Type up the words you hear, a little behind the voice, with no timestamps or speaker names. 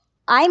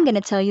I'm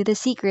gonna tell you the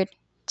secret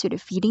to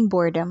defeating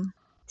boredom.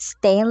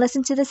 Stay and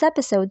listen to this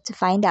episode to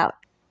find out.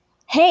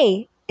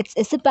 Hey, it's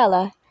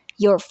Isabella,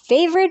 your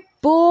favorite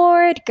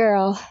bored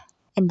girl,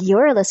 and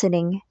you're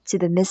listening to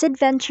the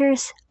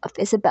misadventures of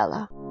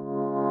Isabella.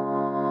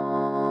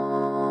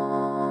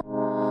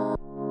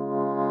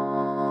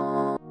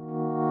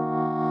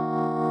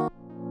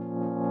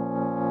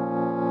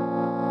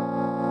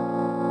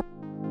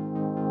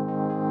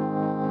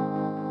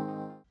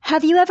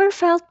 Have you ever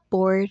felt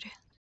bored?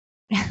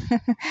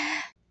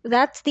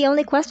 That's the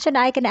only question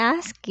I can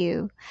ask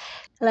you.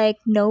 Like,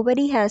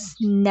 nobody has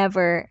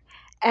never,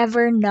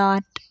 ever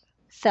not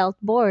felt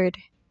bored.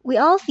 We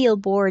all feel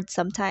bored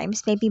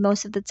sometimes, maybe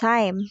most of the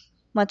time,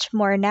 much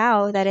more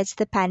now that it's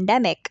the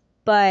pandemic.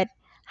 But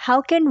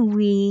how can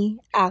we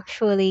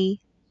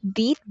actually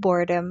beat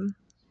boredom?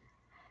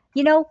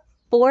 You know,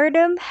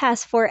 boredom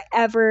has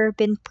forever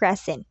been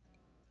present.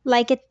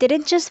 Like it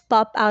didn't just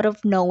pop out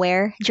of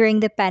nowhere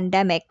during the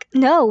pandemic.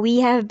 No,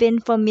 we have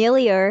been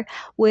familiar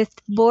with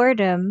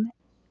boredom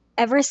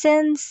ever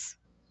since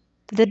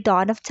the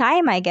dawn of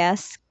time, I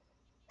guess.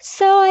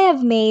 So I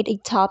have made a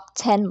top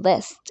 10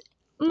 list.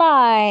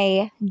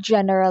 My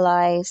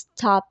generalized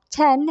top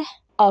 10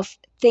 of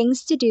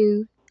things to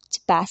do to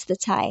pass the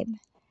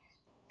time.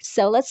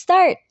 So let's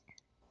start.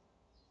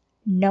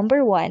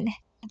 Number 1,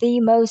 the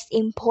most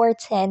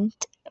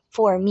important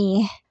for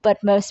me,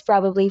 but most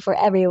probably for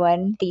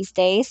everyone these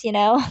days,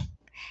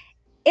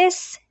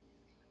 is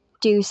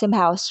do some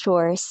house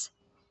chores.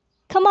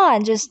 Come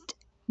on, just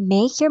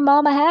make your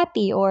mama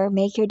happy or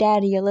make your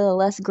daddy a little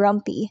less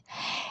grumpy.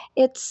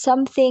 It's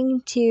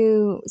something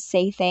to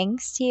say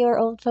thanks to your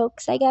old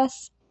folks, I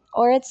guess.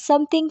 Or it's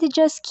something to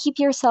just keep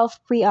yourself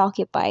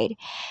preoccupied.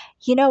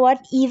 You know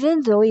what?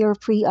 Even though you're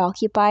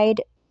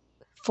preoccupied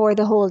for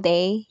the whole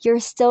day, you're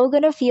still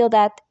gonna feel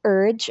that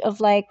urge of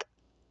like,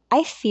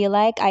 I feel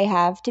like I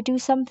have to do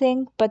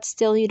something, but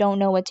still you don't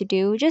know what to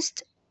do.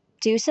 Just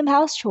do some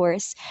house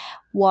chores,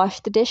 wash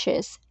the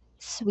dishes,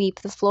 sweep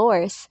the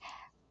floors,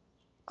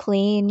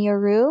 clean your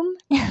room.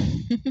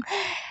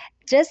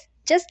 just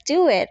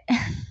do it.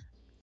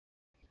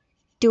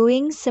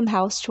 Doing some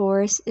house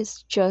chores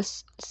is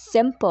just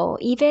simple.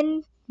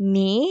 Even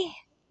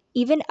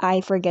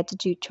I forget to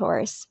do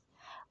chores.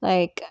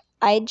 Like,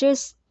 I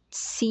just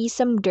see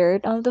some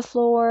dirt on the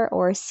floor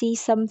or see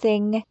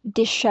something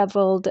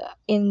disheveled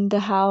in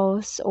the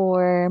house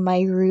or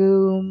my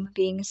room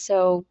being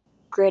so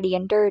gritty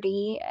and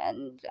dirty,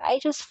 and I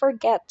just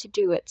forget to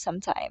do it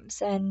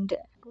sometimes. And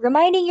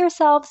reminding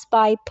yourselves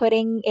by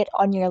putting it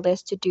on your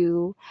list to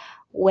do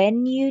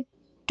when you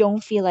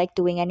don't feel like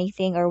doing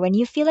anything or when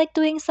you feel like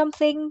doing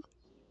something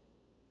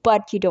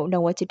but you don't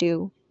know what to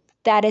do.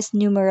 That is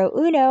numero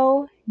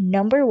uno,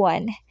 number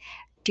 1.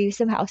 Do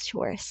some house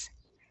chores.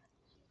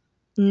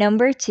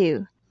 Number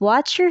 2,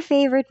 watch your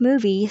favorite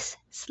movies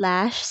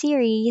slash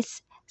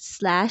series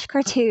slash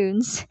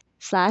cartoons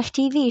slash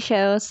TV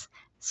shows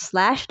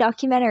slash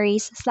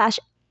documentaries slash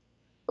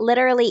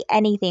literally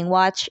anything.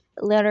 Watch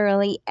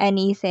literally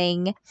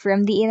anything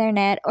from the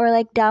internet or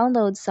like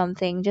download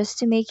something just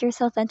to make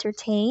yourself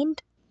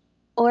entertained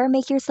or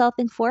make yourself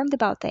informed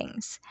about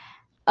things.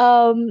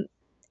 Um,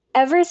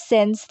 Ever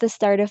since the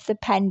start of the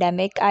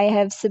pandemic, I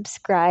have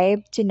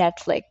subscribed to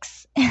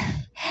Netflix.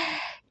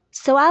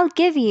 So I'll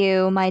give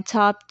you my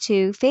top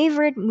 2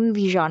 favorite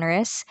movie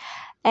genres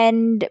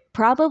and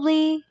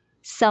probably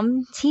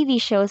some TV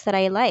shows that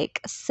I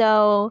like.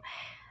 So,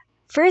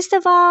 first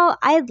of all,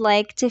 I'd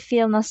like to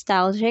feel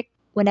nostalgic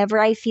whenever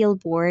I feel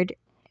bored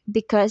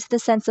because the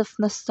sense of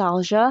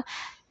nostalgia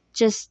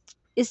just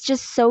is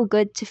just so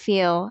good to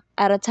feel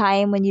at a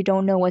time when you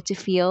don't know what to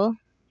feel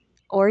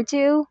or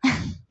do.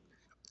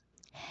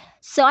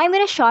 So I'm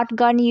gonna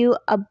shotgun you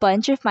a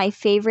bunch of my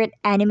favorite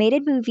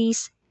animated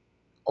movies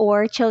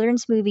or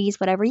children's movies,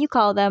 whatever you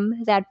call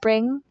them, that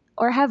bring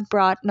or have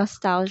brought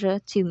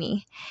nostalgia to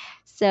me.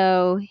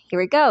 So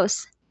here it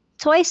goes: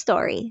 Toy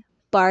Story,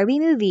 Barbie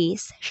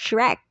movies,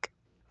 Shrek,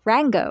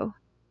 Rango,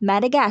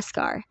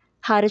 Madagascar,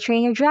 How to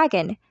Train Your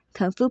Dragon,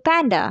 Kung Fu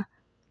Panda,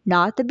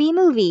 Not the Bee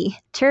Movie,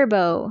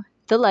 Turbo,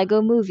 The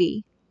Lego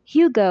Movie,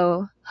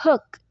 Hugo,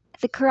 Hook,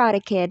 The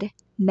Karate Kid,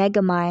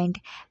 Megamind,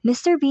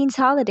 Mr. Bean's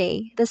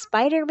Holiday, The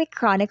Spider-Man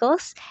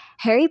Chronicles,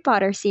 Harry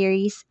Potter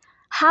series,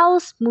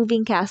 Howl's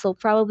Moving Castle,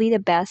 probably the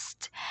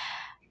best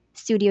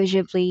Studio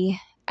Ghibli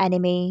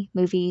anime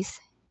movies.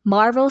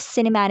 Marvel's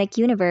Cinematic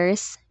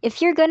Universe.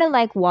 If you're gonna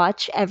like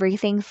watch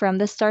everything from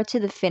the start to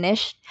the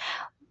finish,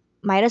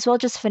 might as well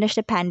just finish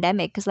the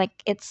pandemic because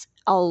like it's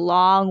a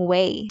long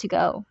way to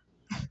go.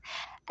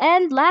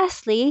 And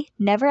lastly,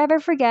 never ever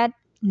forget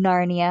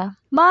Narnia.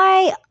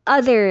 My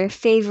other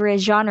favorite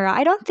genre,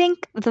 I don't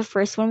think the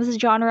first one was a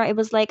genre, it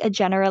was like a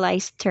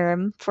generalized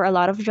term for a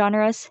lot of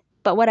genres,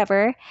 but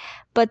whatever.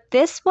 But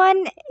this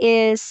one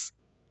is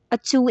a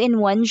two in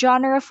one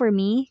genre for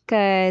me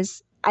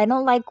because I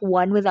don't like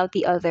one without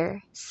the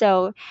other.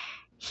 So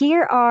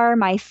here are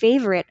my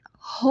favorite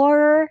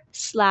horror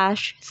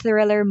slash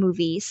thriller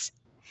movies.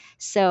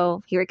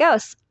 So here it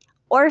goes: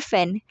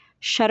 Orphan,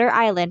 Shutter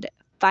Island,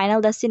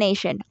 Final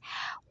Destination,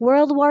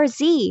 World War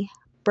Z,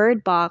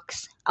 Bird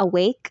Box,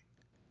 Awake,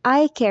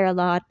 I Care a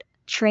Lot,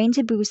 Train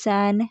to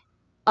Busan,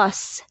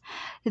 Us,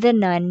 The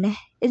Nun,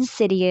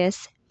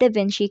 Insidious, Da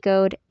Vinci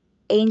Code,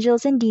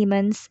 Angels and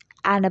Demons,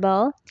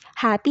 Annabelle,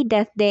 Happy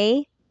Death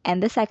Day,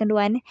 and the second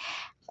one,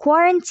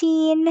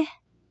 Quarantine,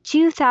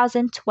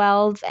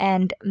 2012,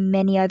 and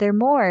many other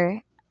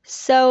more.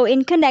 So,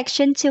 in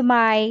connection to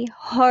my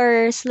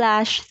horror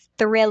slash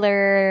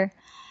thriller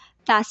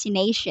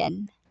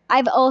fascination,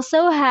 I've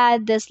also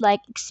had this like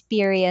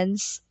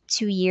experience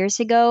 2 years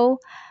ago.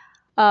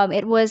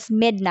 It was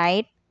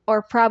midnight,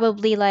 or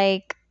probably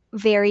like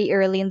very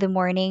early in the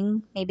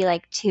morning, maybe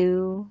like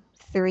 2,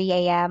 3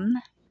 a.m.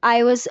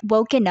 I was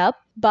woken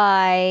up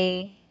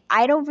by,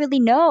 I don't really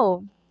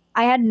know.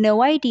 I had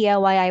no idea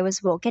why I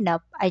was woken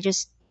up. I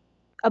just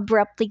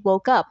abruptly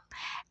woke up.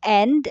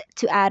 And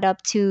to add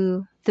up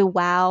to the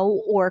wow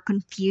or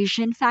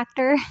confusion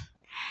factor,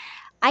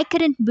 I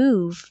couldn't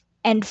move.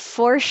 And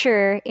for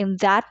sure, in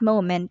that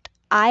moment,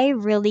 I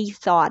really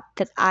thought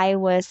that I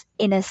was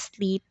in a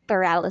sleep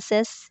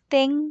paralysis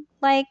thing.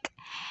 Like,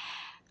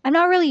 I'm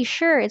not really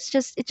sure. It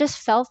just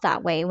felt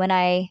that way when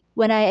I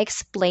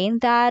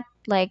explained that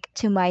like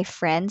to my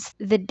friends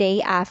the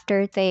day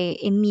after. They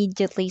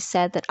immediately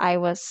said that I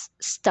was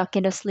stuck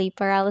in a sleep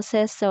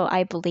paralysis, so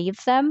I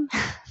believed them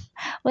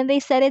when they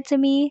said it to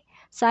me.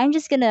 So I'm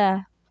just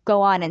gonna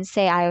go on and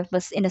say I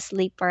was in a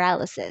sleep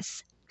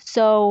paralysis.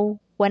 So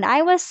when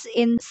I was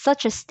in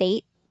such a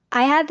state,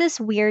 I had this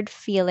weird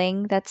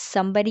feeling that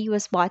somebody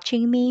was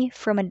watching me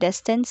from a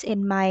distance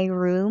in my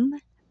room.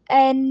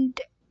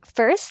 And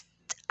first,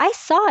 I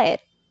saw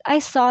it. I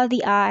saw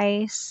the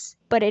eyes,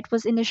 but it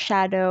was in a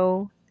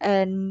shadow,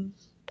 and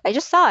I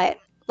just saw it.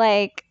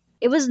 Like,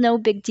 it was no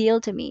big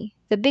deal to me.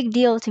 The big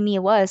deal to me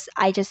was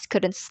I just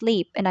couldn't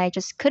sleep and I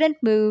just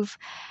couldn't move.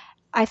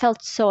 I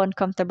felt so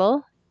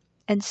uncomfortable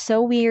and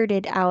so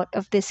weirded out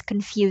of this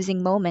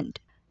confusing moment.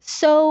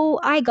 So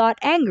I got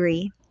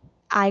angry.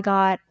 I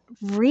got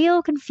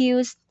real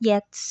confused,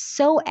 yet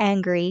so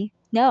angry.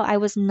 No, I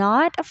was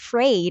not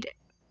afraid.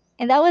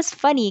 And that was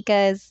funny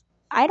because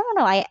I don't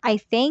know, I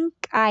think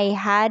I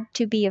had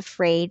to be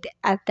afraid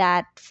at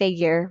that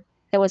figure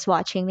that was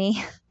watching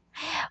me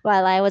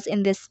while I was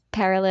in this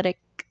paralytic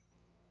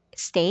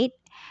state.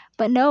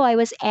 But no, I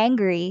was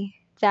angry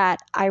that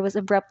I was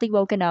abruptly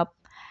woken up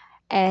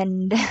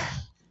and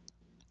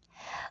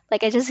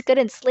like I just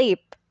couldn't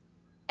sleep.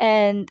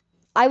 And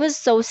I was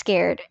so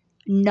scared,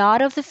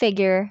 not of the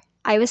figure.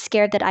 I was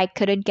scared that I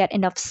couldn't get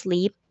enough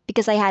sleep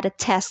because I had a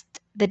test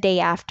the day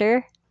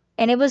after.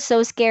 And it was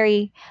so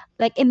scary.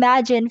 Like,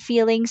 imagine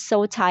feeling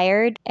so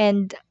tired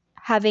and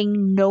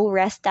having no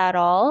rest at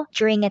all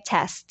during a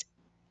test.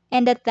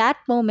 And at that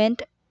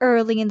moment,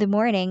 early in the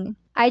morning,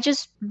 I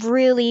just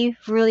really,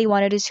 really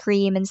wanted to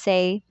scream and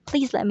say,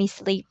 please let me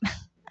sleep.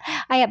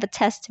 I have a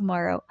test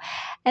tomorrow.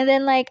 And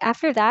then like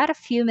after that, a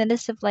few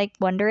minutes of like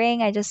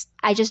wondering, I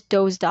just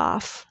dozed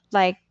off,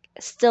 like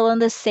still in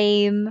the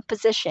same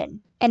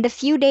position. And a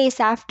few days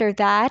after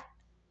that,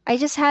 I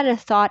just had a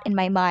thought in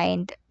my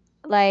mind,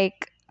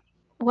 like,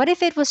 what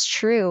if it was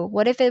true?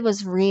 What if it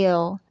was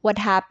real? What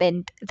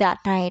happened that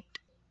night?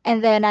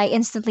 And then I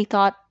instantly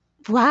thought,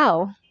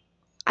 wow,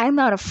 I'm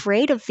not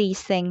afraid of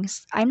these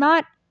things. I'm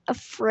not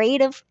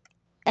afraid of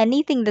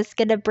anything that's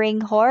gonna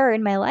bring horror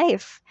in my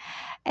life.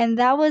 And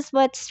that was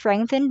what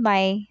strengthened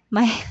my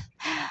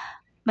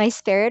my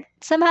spirit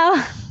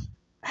somehow.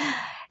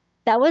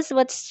 That was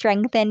what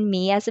strengthened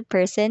me as a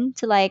person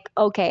to like,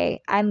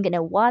 okay, I'm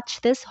gonna watch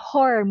this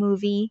horror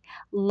movie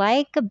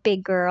like a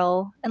big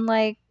girl. And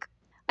like,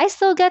 I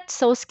still get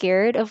so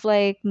scared of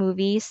like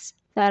movies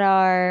that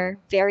are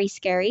very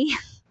scary,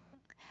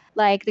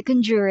 like The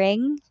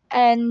Conjuring.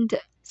 And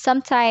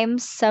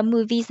sometimes some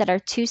movies that are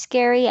too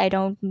scary, I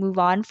don't move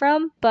on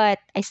from, but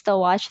I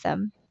still watch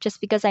them just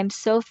because I'm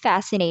so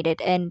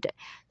fascinated and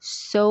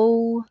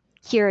so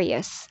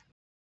curious.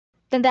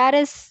 Then that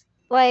is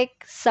like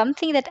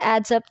something that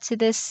adds up to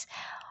this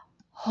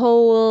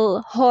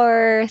whole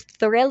horror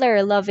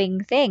thriller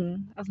loving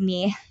thing of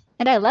me.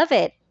 And I love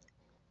it.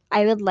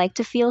 I would like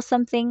to feel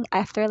something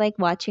after like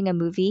watching a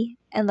movie,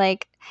 and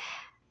like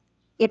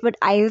it would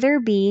either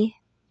be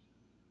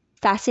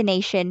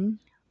fascination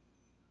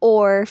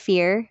or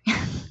fear.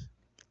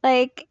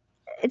 Like,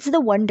 it's the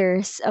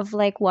wonders of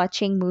like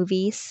watching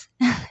movies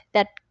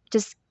that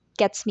just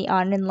gets me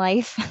on in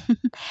life.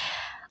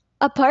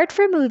 Apart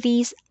from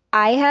movies,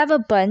 I have a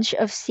bunch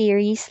of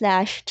series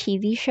slash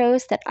TV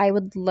shows that I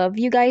would love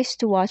you guys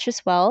to watch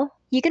as well.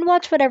 You can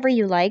watch whatever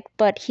you like,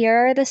 but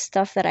here are the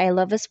stuff that I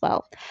love as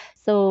well.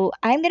 So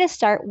I'm gonna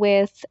start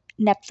with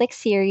Netflix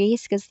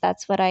series because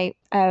that's what I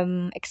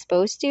am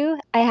exposed to.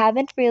 I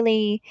haven't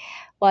really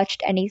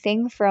watched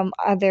anything from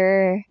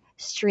other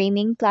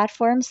streaming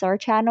platforms or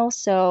channels,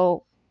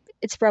 so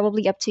it's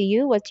probably up to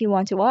you what you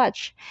want to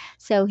watch.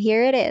 So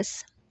here it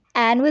is.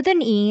 Anne with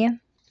an E,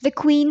 The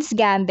Queen's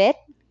Gambit,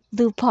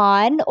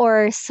 Lupin,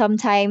 or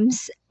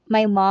sometimes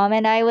my mom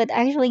and I would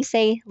actually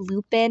say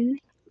Lupin,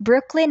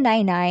 Brooklyn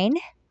Nine-Nine,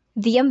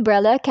 The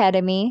Umbrella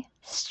Academy,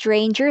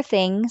 Stranger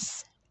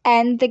Things,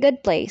 and The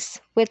Good Place,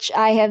 which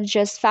I have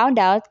just found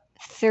out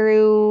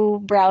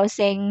through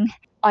browsing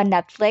on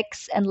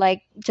Netflix and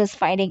like just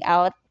finding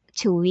out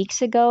 2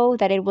 weeks ago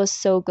that it was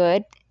so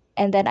good.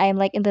 And then I'm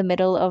like in the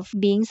middle of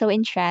being so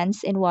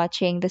entranced in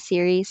watching the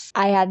series.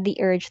 I had the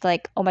urge,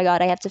 like, oh my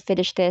God, I have to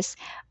finish this.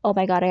 Oh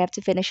my God, I have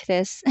to finish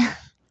this.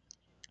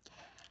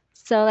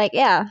 So, like,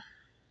 yeah,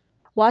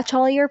 watch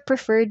all your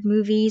preferred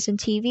movies and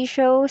TV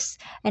shows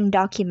and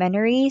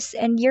documentaries,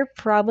 and you're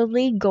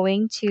probably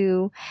going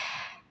to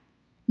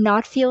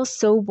not feel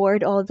so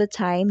bored all the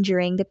time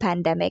during the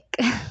pandemic.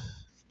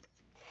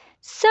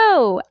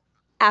 So,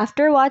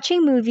 after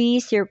watching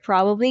movies, you're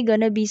probably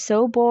gonna be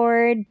so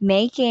bored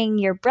making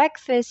your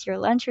breakfast, your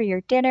lunch, or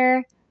your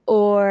dinner,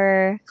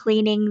 or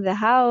cleaning the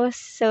house.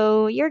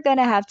 So, you're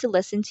gonna have to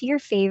listen to your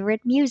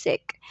favorite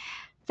music.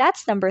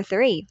 That's number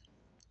three.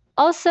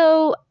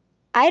 Also,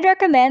 I'd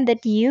recommend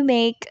that you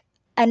make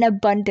an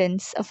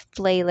abundance of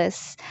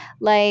playlists.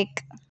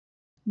 Like,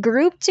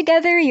 group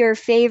together your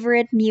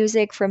favorite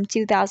music from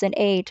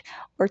 2008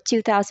 or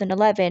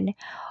 2011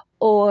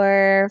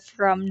 or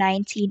from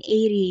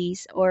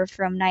 1980s or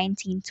from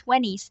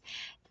 1920s.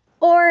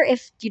 Or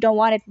if you don't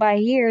want it by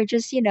year,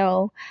 just,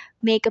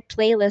 make a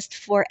playlist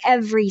for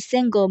every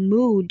single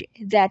mood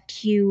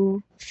that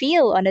you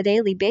feel on a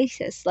daily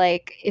basis.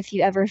 Like if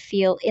you ever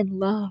feel in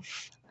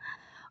love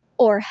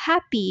or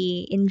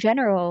happy in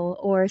general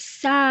or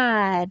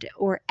sad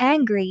or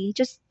angry,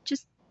 just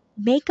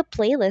make a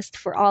playlist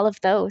for all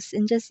of those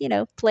and just,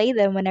 play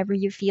them whenever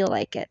you feel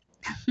like it.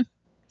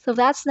 So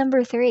that's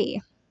number 3.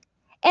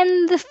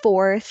 And the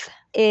fourth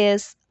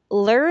is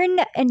learn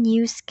a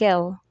new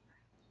skill.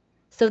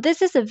 So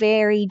this is a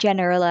very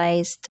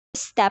generalized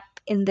step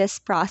in this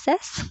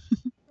process.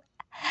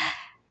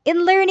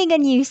 In learning a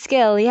new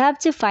skill, you have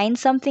to find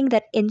something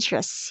that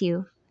interests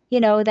you,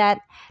 that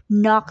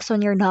knocks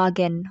on your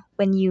noggin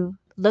when you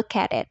look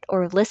at it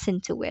or listen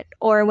to it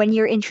or when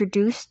you're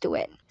introduced to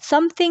it.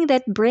 Something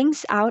that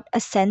brings out a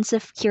sense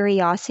of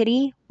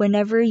curiosity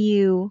whenever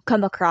you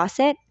come across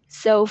it.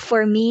 So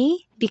for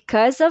me,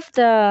 because of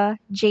the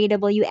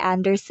J.W.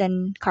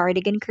 Anderson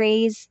cardigan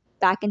craze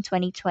back in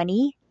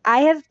 2020, I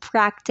have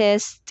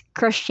practiced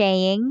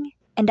crocheting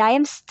and I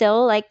am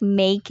still like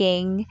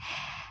making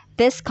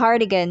this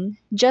cardigan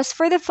just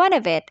for the fun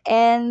of it.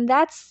 And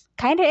that's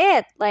kind of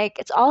it. Like,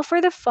 it's all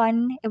for the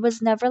fun. It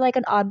was never like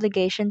an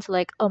obligation to,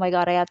 like, oh my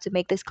God, I have to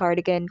make this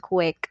cardigan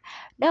quick.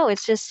 No,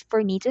 it's just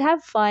for me to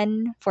have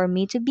fun, for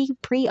me to be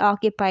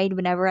preoccupied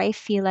whenever I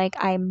feel like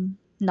I'm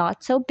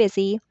not so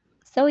busy.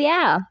 So,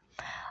 yeah.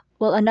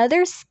 Well,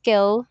 another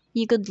skill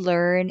you could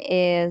learn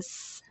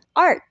is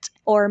art,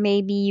 or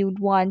maybe you'd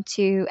want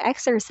to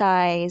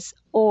exercise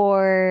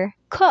or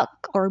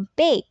cook or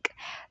bake.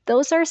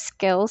 Those are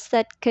skills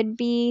that could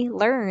be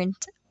learned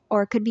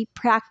or could be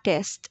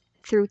practiced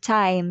through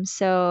time.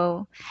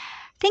 So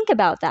think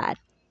about that.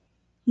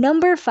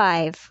 Number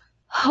 5,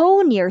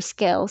 hone your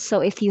skills. So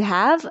if you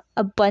have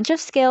a bunch of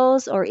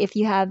skills or if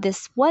you have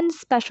this one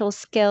special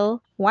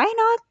skill, why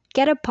not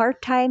get a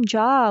part time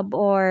job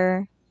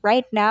or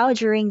right now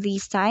during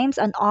these times,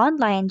 an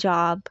online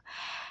job?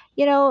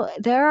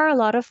 There are a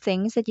lot of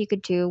things that you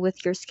could do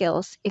with your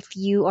skills. If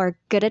you are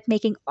good at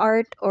making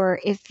art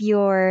or if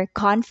you're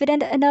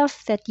confident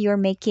enough that you're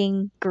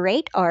making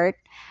great art,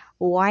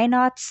 why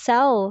not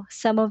sell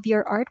some of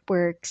your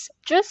artworks?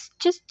 Just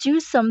do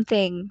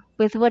something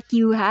with what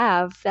you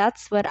have.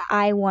 That's what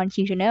I want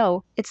you to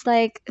know. It's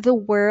like the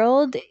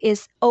world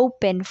is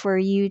open for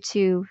you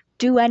to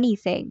do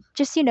anything.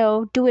 Just,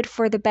 do it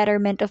for the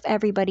betterment of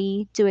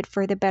everybody, do it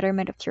for the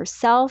betterment of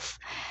yourself.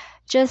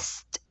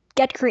 Just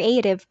get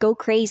creative, go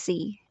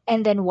crazy.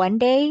 And then one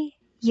day,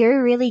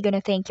 you're really going to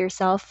thank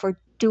yourself for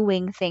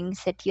doing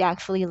things that you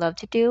actually love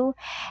to do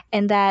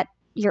and that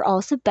you're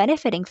also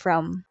benefiting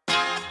from.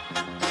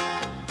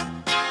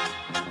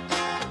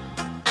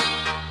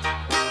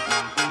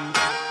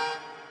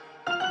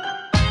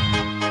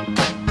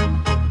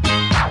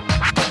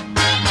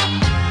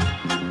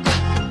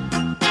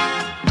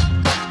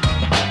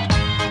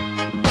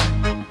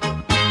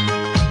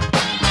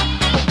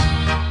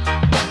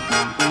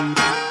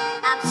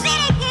 I'm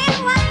sitting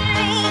here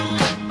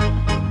wondering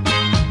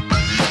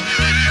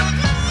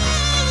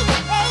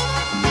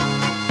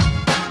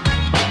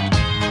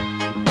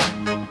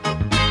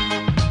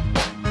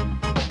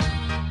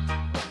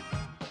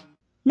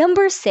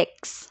Number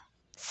 6,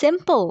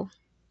 simple.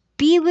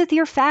 Be with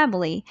your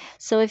family.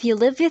 So if you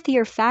live with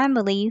your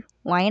family,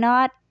 why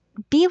not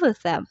be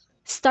with them?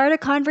 Start a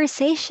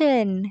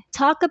conversation.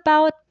 Talk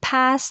about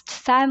past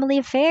family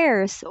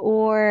affairs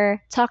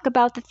or talk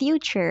about the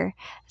future.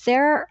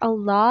 There are a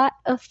lot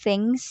of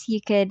things you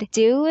could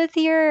do with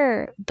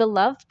your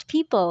beloved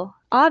people.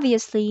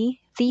 Obviously,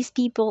 these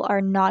people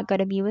are not going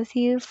to be with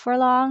you for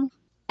long.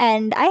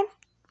 And I'm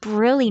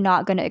really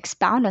not going to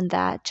expound on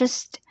that.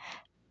 Just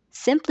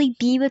simply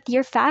be with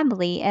your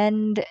family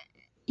and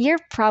you're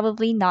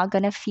probably not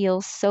gonna feel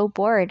so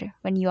bored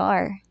when you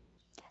are.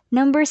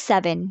 Number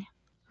 7,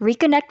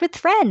 reconnect with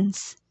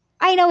friends.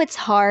 I know it's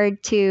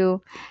hard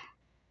to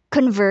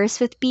converse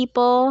with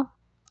people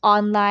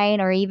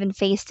online or even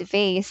face to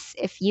face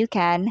if you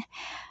can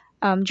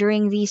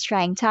during these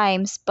trying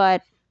times.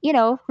 But,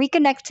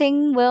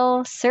 reconnecting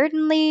will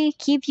certainly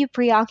keep you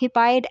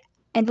preoccupied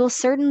and will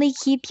certainly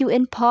keep you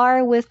in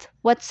par with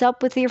what's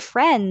up with your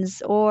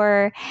friends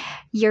or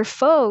your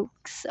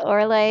folks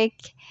or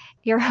like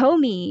your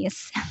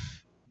homies.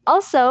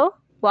 Also,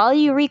 while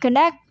you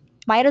reconnect,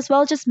 might as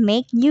well just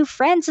make new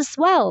friends as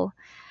well.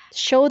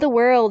 Show the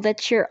world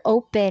that you're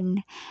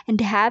open and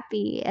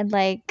happy and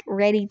like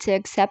ready to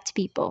accept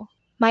people.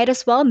 Might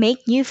as well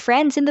make new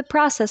friends in the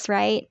process,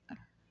 right?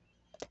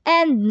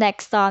 And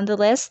next on the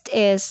list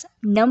is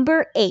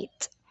number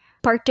 8,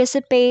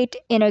 participate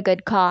in a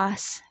good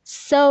cause.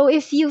 So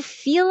if you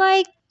feel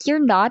like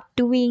you're not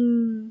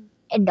doing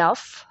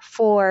enough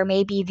for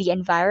maybe the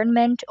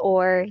environment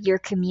or your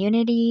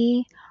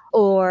community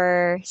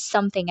or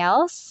something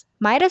else,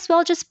 might as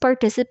well just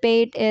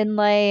participate in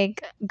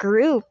like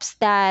groups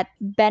that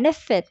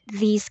benefit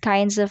these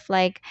kinds of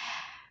like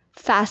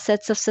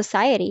facets of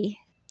society.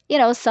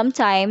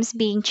 Sometimes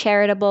being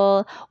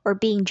charitable or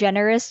being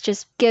generous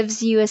just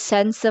gives you a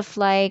sense of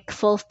like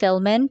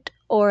fulfillment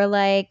or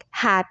like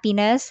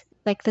happiness.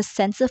 Like the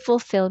sense of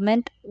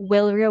fulfillment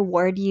will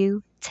reward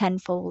you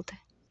tenfold.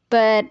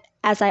 But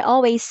as I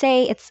always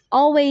say, it's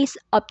always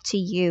up to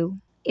you.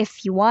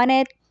 If you want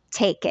it,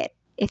 take it.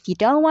 If you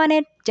don't want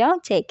it,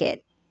 don't take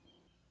it.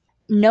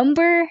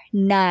 Number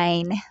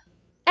 9,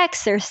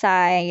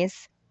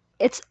 exercise.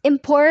 It's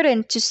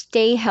important to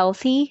stay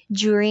healthy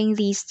during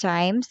these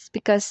times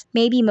because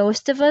maybe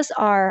most of us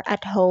are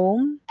at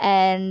home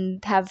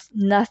and have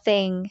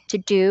nothing to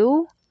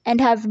do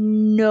and have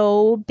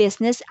no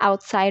business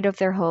outside of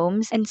their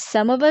homes. And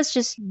some of us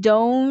just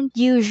don't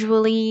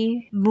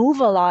usually move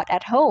a lot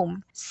at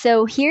home.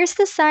 So here's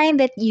the sign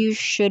that you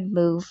should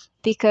move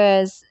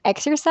because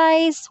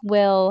exercise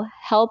will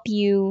help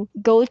you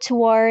go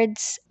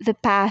towards the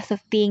path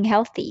of being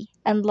healthy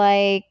and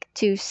like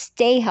to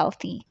stay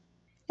healthy.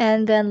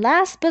 And then,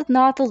 last but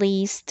not the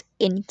least,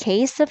 in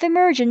case of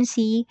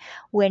emergency,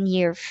 when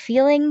you're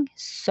feeling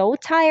so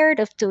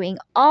tired of doing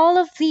all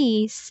of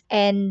these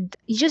and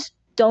you just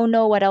don't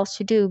know what else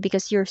to do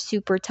because you're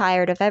super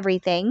tired of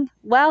everything,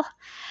 well,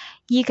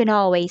 you can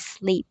always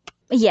sleep.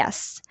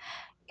 Yes,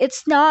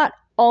 it's not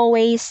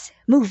always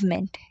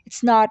movement.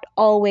 It's not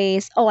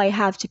always, oh, I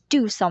have to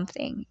do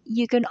something.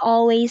 You can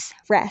always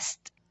rest.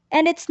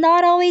 And it's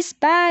not always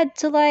bad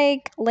to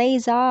like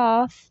laze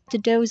off, to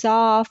doze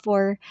off,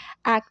 or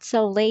act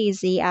so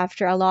lazy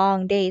after a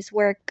long day's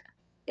work.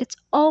 It's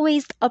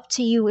always up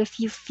to you. If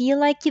you feel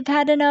like you've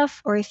had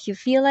enough or if you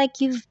feel like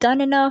you've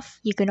done enough,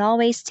 you can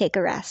always take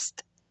a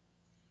rest.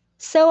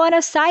 So, on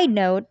a side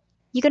note,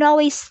 you can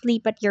always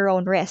sleep at your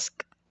own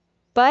risk.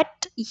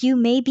 But you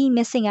may be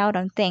missing out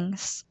on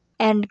things.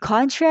 And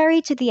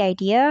contrary to the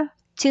idea,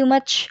 too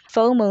much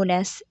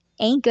FOMO-ness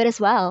ain't good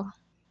as well.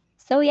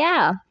 So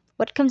yeah,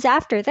 what comes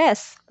after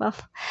this? Well,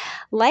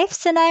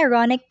 life's an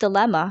ironic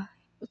dilemma.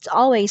 It's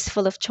always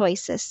full of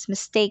choices,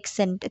 mistakes,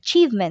 and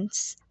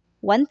achievements.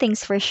 One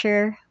thing's for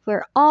sure,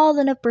 we're all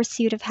in a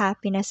pursuit of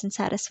happiness and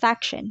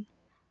satisfaction.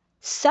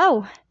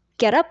 So,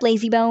 get up,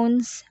 lazy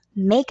bones.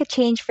 Make a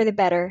change for the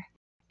better.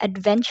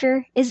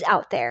 Adventure is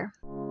out there.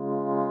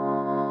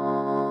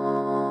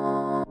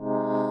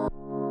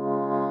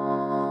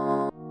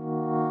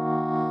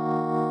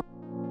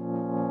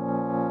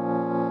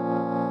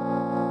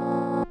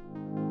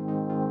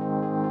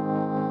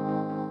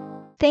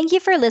 Thank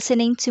you for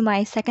listening to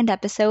my second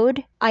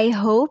episode. I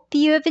hope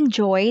you have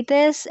enjoyed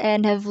this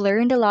and have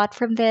learned a lot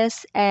from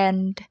this.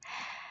 And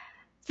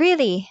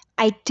really,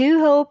 I do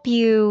hope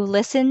you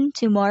listen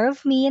to more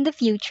of me in the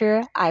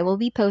future. I will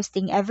be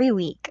posting every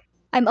week.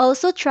 I'm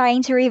also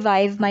trying to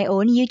revive my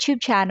own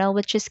YouTube channel,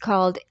 which is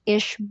called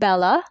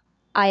Ishbella,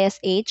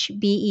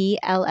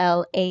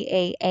 Ishbellaaa.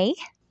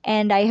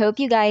 And I hope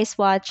you guys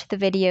watch the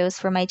videos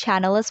for my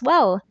channel as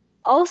well.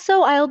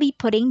 Also, I'll be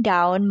putting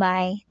down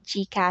my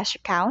Gcash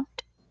account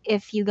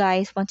if you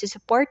guys want to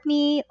support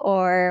me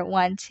or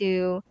want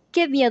to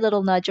give me a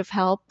little nudge of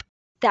help.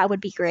 That would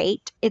be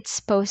great.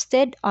 It's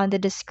posted on the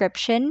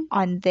description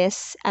on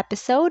this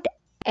episode.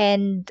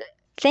 And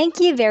thank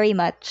you very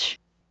much.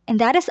 And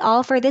that is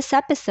all for this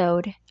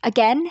episode.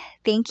 Again,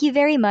 thank you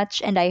very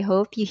much, and I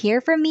hope you hear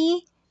from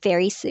me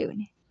very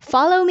soon.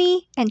 Follow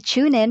me and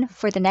tune in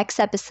for the next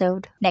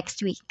episode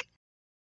next week.